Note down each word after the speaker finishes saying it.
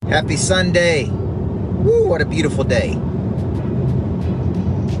Happy Sunday. Woo, what a beautiful day.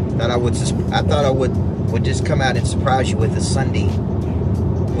 I thought I would just come out and surprise you with some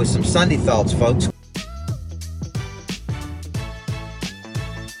Sunday thoughts, folks.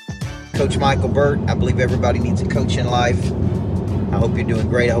 Coach Michael Burt. I believe everybody needs a coach in life. I hope you're doing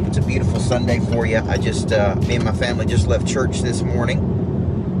great. I hope it's a beautiful Sunday for you. Me and my family just left church this morning.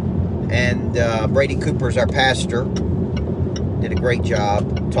 And Brady Cooper's our pastor. Did a great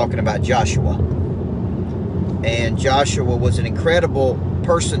job talking about Joshua. And Joshua was an incredible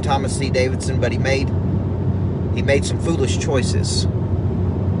person, Thomas C. Davidson, but he made some foolish choices,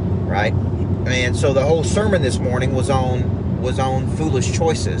 right? And so the whole sermon this morning was on foolish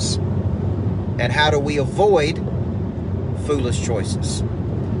choices and how do we avoid foolish choices.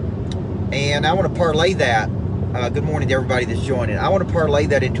 And I want to parlay that. Good morning to everybody that's joining. I want to parlay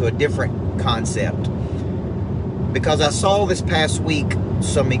that into a different concept because I saw this past week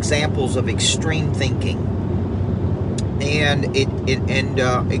some examples of extreme thinking. And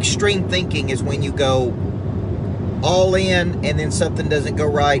extreme thinking is when you go all in and then something doesn't go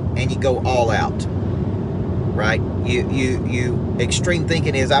right and you go all out, right? You extreme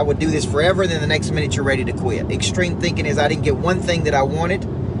thinking is I would do this forever, and then the next minute you're ready to quit. Extreme thinking is I didn't get one thing that I wanted,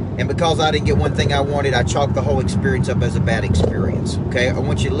 and because I didn't get one thing I wanted, I chalk the whole experience up as a bad experience. Okay, I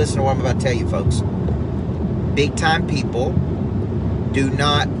want you to listen to what I'm about to tell you, folks. Big time people do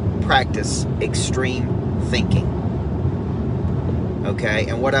not practice extreme thinking. Okay,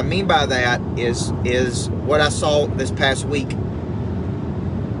 and what I mean by that is what I saw this past week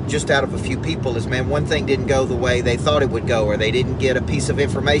just out of a few people is, man, one thing didn't go the way they thought it would go, or they didn't get a piece of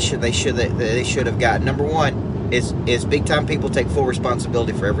information they should have gotten. Number one is big time people take full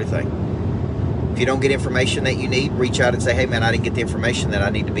responsibility for everything. If you don't get information that you need, reach out and say, hey man, I didn't get the information that I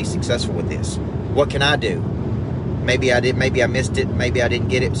need to be successful with this. What can I do? Maybe I did, maybe I missed it, maybe I didn't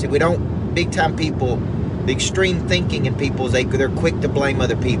get it. See, big time people, the extreme thinking in people is they're quick to blame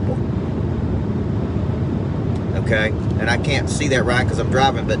other people. Okay, and I can't see that right because I'm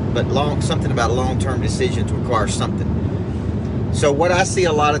driving, but something about long-term decisions requires something. So what I see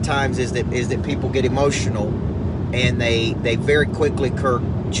a lot of times is that people get emotional and they very quickly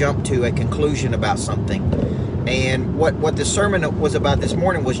jump to a conclusion about something. And what the sermon was about this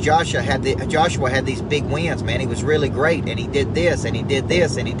morning was Joshua had these big wins, man. He was really great, and he did this, and he did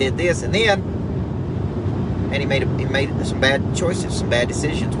this, and he did this, and he made some bad choices, some bad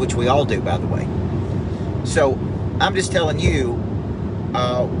decisions, which we all do, by the way. So I'm just telling you,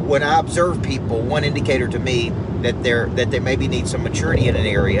 when I observe people, one indicator to me that they maybe need some maturity in an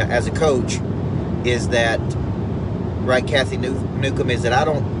area as a coach is that, right, Kathy Newcomb, is that I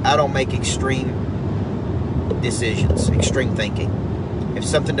don't make extreme decisions, extreme thinking. If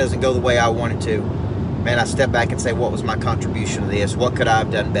something doesn't go the way I want it to, man, I step back and say, what was my contribution to this? What could I have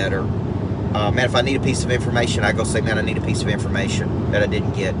done better? Man, if I need a piece of information, I go say, man, I need a piece of information that I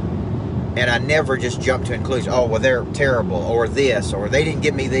didn't get. And I never just jump to conclusion, oh, well, they're terrible, or this, or they didn't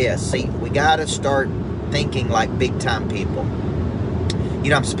give me this. See, we got to start thinking like big-time people.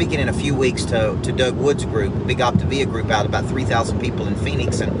 You know, I'm speaking in a few weeks to Doug Wood's group, Big Optavia group, out about 3,000 people in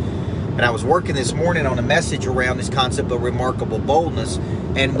Phoenix, and I was working this morning on a message around this concept of remarkable boldness,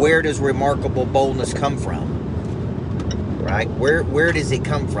 and where does remarkable boldness come from? Right? Where does it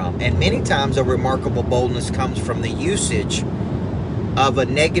come from? And many times a remarkable boldness comes from the usage of a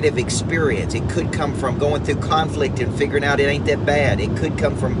negative experience. It could come from going through conflict and figuring out it ain't that bad. It could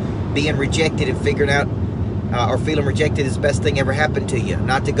come from being rejected and figuring out or feeling rejected is the best thing ever happened to you,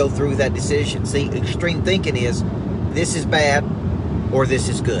 not to go through that decision. See, extreme thinking is this is bad or this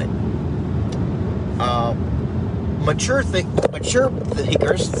is good. Mature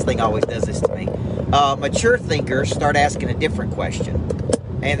thinkers, this thing always does this to me. Mature thinkers start asking a different question.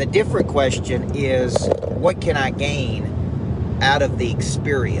 And the different question is, what can I gain out of the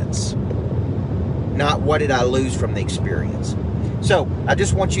experience? Not what did I lose from the experience. So I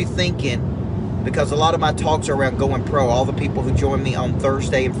just want you thinking, because a lot of my talks are around going pro. All the people who joined me on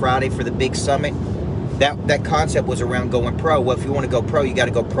Thursday and Friday for the big summit, that concept was around going pro. Well, if you want to go pro, you got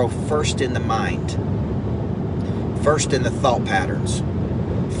to go pro first in the mind, first in the thought patterns,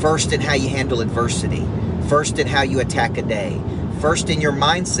 first in how you handle adversity, first in how you attack a day, first in your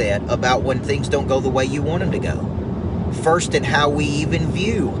mindset about when things don't go the way you want them to go, first in how we even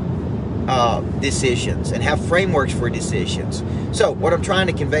view decisions and have frameworks for decisions. So what I'm trying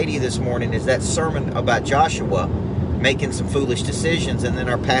to convey to you this morning is that sermon about Joshua making some foolish decisions, and then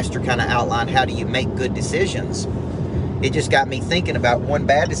our pastor kind of outlined how do you make good decisions. It just got me thinking about one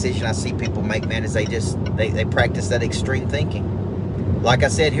bad decision I see people make, man, is they practice that extreme thinking. Like I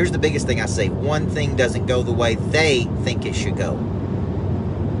said, here's the biggest thing I say. One thing doesn't go the way they think it should go.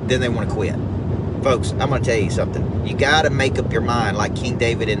 then they want to quit. Folks, I'm going to tell you something. You got to make up your mind, like King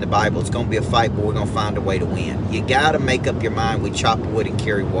David in the Bible. It's going to be a fight, but we're going to find a way to win. You got to make up your mind. We chop wood and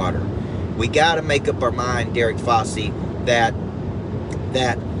carry water. We got to make up our mind, Derek Fossey, that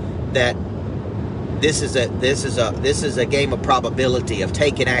this is a game of probability, of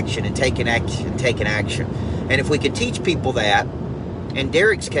taking action and taking action and taking action. And if we could teach people that, in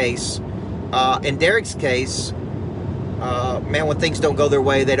Derek's case, man, when things don't go their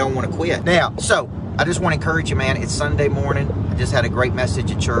way, they don't want to quit. Now, so I just want to encourage you, man. It's Sunday morning. I just had a great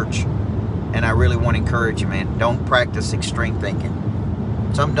message at church, and I really want to encourage you, man. Don't practice extreme thinking.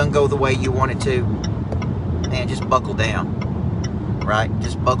 Something doesn't go the way you want it to, man, just buckle down, right?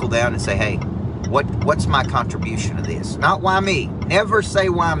 Just buckle down and say, hey, what's my contribution to this? Not why me. Never say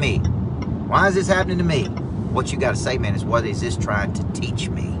why me. Why is this happening to me? What you got to say, man, is what is this trying to teach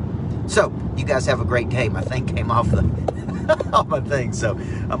me? So, you guys have a great day. My thing came off off my thing, so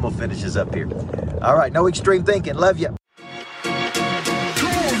I'm going to finish this up here. All right, no extreme thinking. Love you.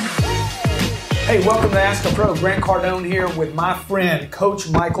 Hey, welcome to Ask a Pro. Grant Cardone here with my friend, Coach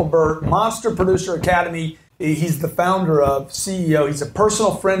Michael Burt, Monster Producer Academy. He's the founder of, CEO. He's a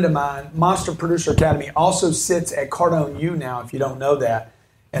personal friend of mine. Monster Producer Academy also sits at Cardone U now, if you don't know that.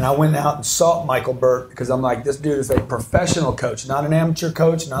 And I went out and sought Michael Burt because I'm like, this dude is a professional coach, not an amateur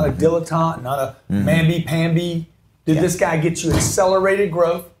coach, not a dilettante, not a mamby-pamby. Dude, This guy gets you accelerated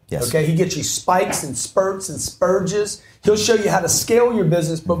growth. Yes. Okay, he gets you spikes and spurts and spurges. He'll show you how to scale your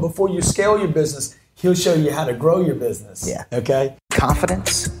business, but before you scale your business, he'll show you how to grow your business. Yeah. Okay?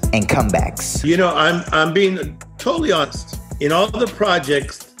 Confidence and comebacks. You know, I'm being totally honest. In all the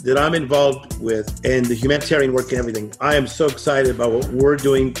projects that I'm involved with and the humanitarian work and everything, I am so excited about what we're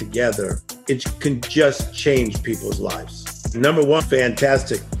doing together. It can just change people's lives. Number one,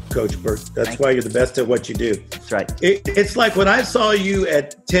 fantastic, Coach Burt. That's why you're the best at what you do. That's right. It's like when I saw you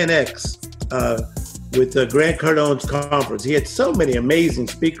at 10X with Grant Cardone's conference. He had so many amazing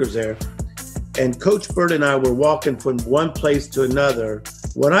speakers there. And Coach Burt and I were walking from one place to another.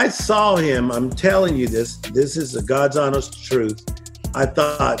 When I saw him, I'm telling you this is the God's honest truth. I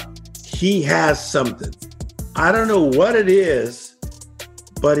thought, he has something. I don't know what it is,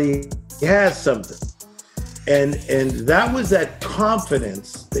 but he has something. And that was that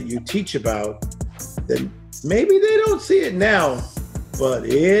confidence that you teach about, that maybe they don't see it now, but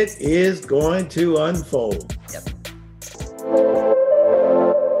it is going to unfold. Yep.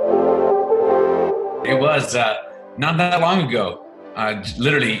 It was not that long ago,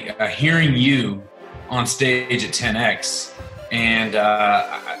 literally hearing you on stage at 10X. And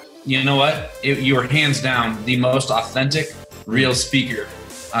you know what? You were hands down the most authentic, real speaker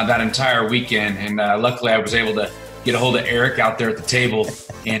that entire weekend. And luckily I was able to get a hold of Eric out there at the table.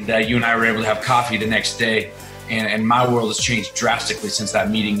 And you and I were able to have coffee the next day. And my world has changed drastically since that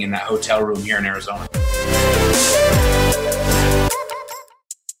meeting in that hotel room here in Arizona.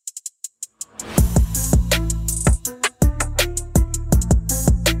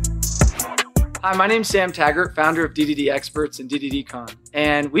 Hi, my name's Sam Taggart, founder of DDD Experts and DDDCon.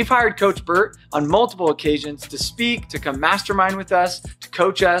 And we've hired Coach Burt on multiple occasions to speak, to come mastermind with us, to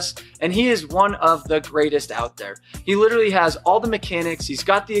coach us. And he is one of the greatest out there. He literally has all the mechanics. He's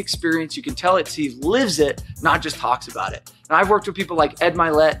got the experience. You can tell he lives it, not just talks about it. And I've worked with people like Ed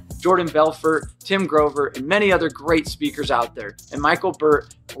Milet, Jordan Belfort, Tim Grover, and many other great speakers out there. And Michael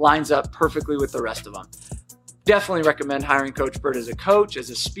Burt lines up perfectly with the rest of them. Definitely recommend hiring Coach Burt as a coach,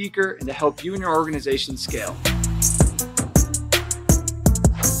 as a speaker, and to help you and your organization scale.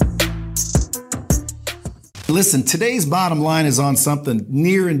 Listen, today's bottom line is on something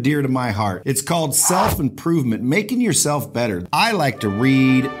near and dear to my heart. It's called self-improvement, making yourself better. I like to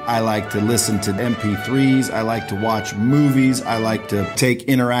read. I like to listen to MP3s. I like to watch movies. I like to take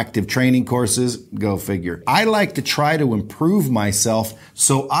interactive training courses. Go figure. I like to try to improve myself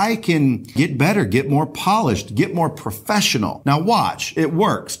so I can get better, get more polished, get more professional. Now watch, it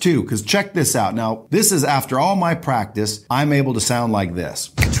works too, because check this out. Now, this is after all my practice, I'm able to sound like this.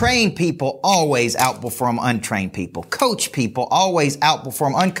 Trained people always outperform untrained people. Coach people always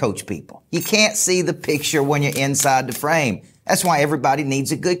outperform uncoached people. You can't see the picture when you're inside the frame. That's why everybody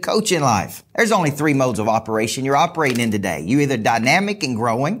needs a good coach in life. There's only 3 modes of operation you're operating in today. You're either dynamic and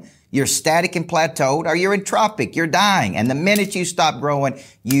growing, you're static and plateaued, or you're entropic, you're dying. And the minute you stop growing,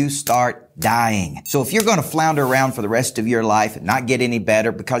 you start dying. So if you're going to flounder around for the rest of your life and not get any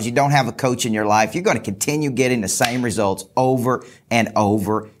better because you don't have a coach in your life, you're going to continue getting the same results over and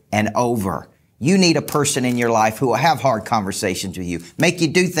over and over. You need a person in your life who will have hard conversations with you, make you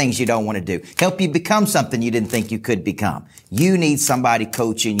do things you don't want to do, help you become something you didn't think you could become. You need somebody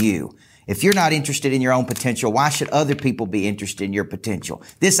coaching you. If you're not interested in your own potential, why should other people be interested in your potential?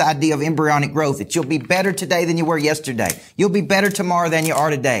 This idea of embryonic growth, that you'll be better today than you were yesterday. You'll be better tomorrow than you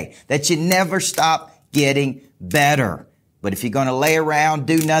are today. That you never stop getting better. But if you're going to lay around,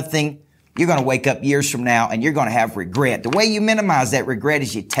 do nothing, you're going to wake up years from now and you're going to have regret. The way you minimize that regret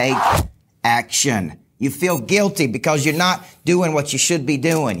is you take action. You feel guilty because you're not doing what you should be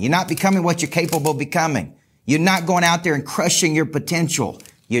doing. You're not becoming what you're capable of becoming. You're not going out there and crushing your potential.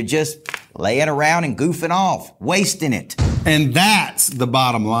 You're just laying around and goofing off, wasting it. And that's the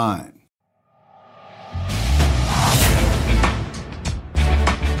bottom line.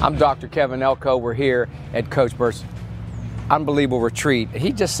 I'm Dr. Kevin Elko. We're here at Coach Burt's unbelievable retreat.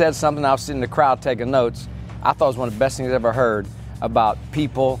 He just said something. I was sitting in the crowd taking notes. I thought it was one of the best things I've ever heard about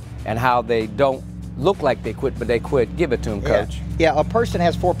people and how they don't look like they quit, but they quit. Give it to them, Coach. Yeah, a person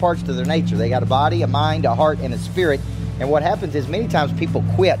has 4 parts to their nature. They got a body, a mind, a heart, and a spirit. And what happens is many times people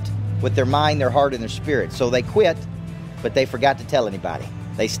quit with their mind, their heart, and their spirit. So they quit, but they forgot to tell anybody.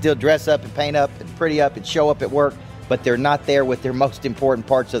 They still dress up and paint up and pretty up and show up at work, but they're not there with their most important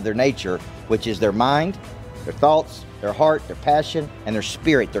parts of their nature, which is their mind, their thoughts, their heart, their passion, and their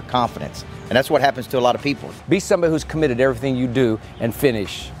spirit, their confidence. And that's what happens to a lot of people. Be somebody who's committed to everything you do and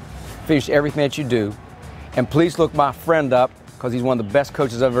finish everything that you do. And please look my friend up, because he's one of the best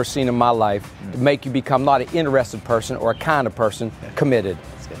coaches I've ever seen in my life, to make you become not an interested person or a kind of person, committed.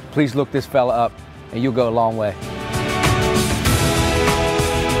 Please look this fella up and you'll go a long way.